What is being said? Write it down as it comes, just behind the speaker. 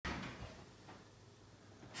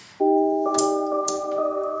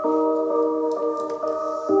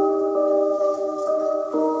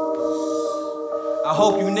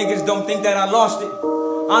Niggas don't think that I lost it.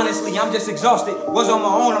 Honestly, I'm just exhausted. Was on my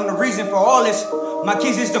own, I'm the reason for all this. My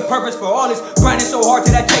kids is the purpose for all this. Grinding so hard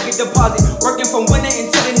till I take a deposit. Working from winter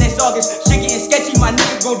until the next August. Shit getting sketchy, my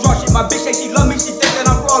nigga gon' draw shit. My bitch say she love me, she think that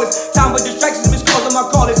I'm flawless. Time for distractions, miss calls on my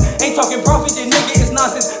callers. Ain't talking profit, this nigga is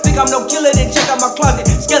nonsense. Think I'm no killer, then check out my closet.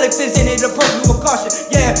 Skeletons in it, approach me with caution.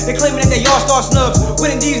 Yeah, they claiming that they all-star snubs.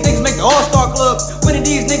 Winning these niggas make the all-star club. Winning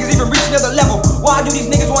these niggas even reach another level. Why do these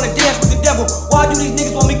niggas wanna dance with the devil? Why do these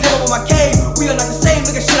niggas want me come up with my cane? We are not the same,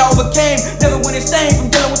 nigga, shit I overcame. Never went insane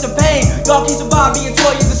from dealing with the pain. Y'all keep surviving being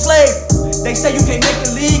 12 years a slave. They say you can't make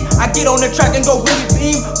the league. I get on the track and go really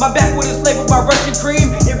beam. My backwood is flavored by Russian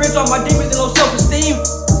cream. It rips all my demons and low self-esteem.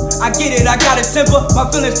 I get it, I got a temper.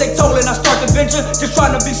 My feelings take toll and I start to venture. Just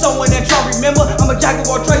trying to be someone that y'all remember. I'm a jack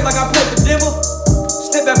of all trades like I play for Denver.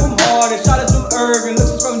 Step back from hard and shot at some urban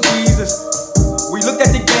looks from Jesus. We looked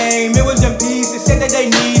at the game, it was in pieces. Said that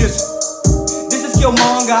they need us. This is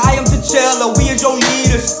Killmonger, I am T'Challa. We is your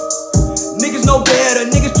leaders. Niggas know better,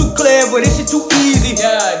 niggas too clever, this shit too easy.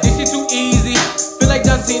 Yeah, this shit too easy. Feel like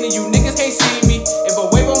John Cena, you niggas can't see me. If a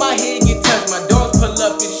wave on my head get touched, my dogs pull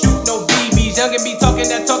up and shoot no BBs. Young and be talking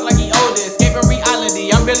that talk like he older. Escaping reality,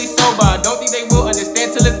 I'm really sober. I don't think they will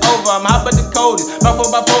understand till it's over. I'm hot but the coldest,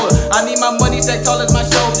 bipolar. I need my money stacked tall as my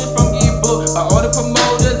shoulders. From getting booked by all the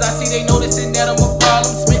promoters. I see they noticing that I'm a problem.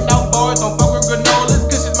 Spitting out bars, don't fuck with granolas.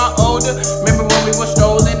 Cause it's my older. Remember when we were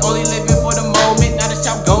strolling, only living for the moment. Now the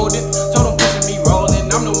shop golden.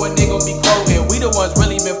 I'm the one they gon' be quoting. We the ones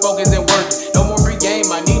really been focused and working. No more free game,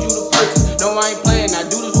 I need you to purchase. No, I ain't playing, I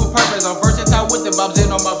do this with purpose. I'm versatile with the vibes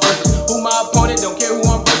in on my verses. Who my opponent, don't care who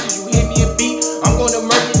I'm versus. You hit me a beat, I'm gonna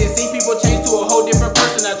murder this. See people change to a whole different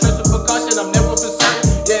person. I trust with precaution, I'm never for certain.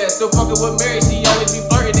 Yeah, still fucking with Mary, she always be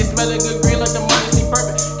flirting. It smelling good green like the money, she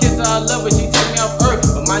perfect. Kiss her, I love her, she take me off earth.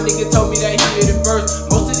 But my nigga told me that he hit it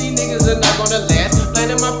first. Most of these niggas are not gonna last.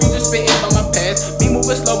 Planning my future, spitting by my past. Be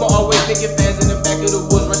moving slow, but always thinking fast. In the back of the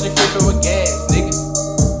woods, rushing quick for a gas.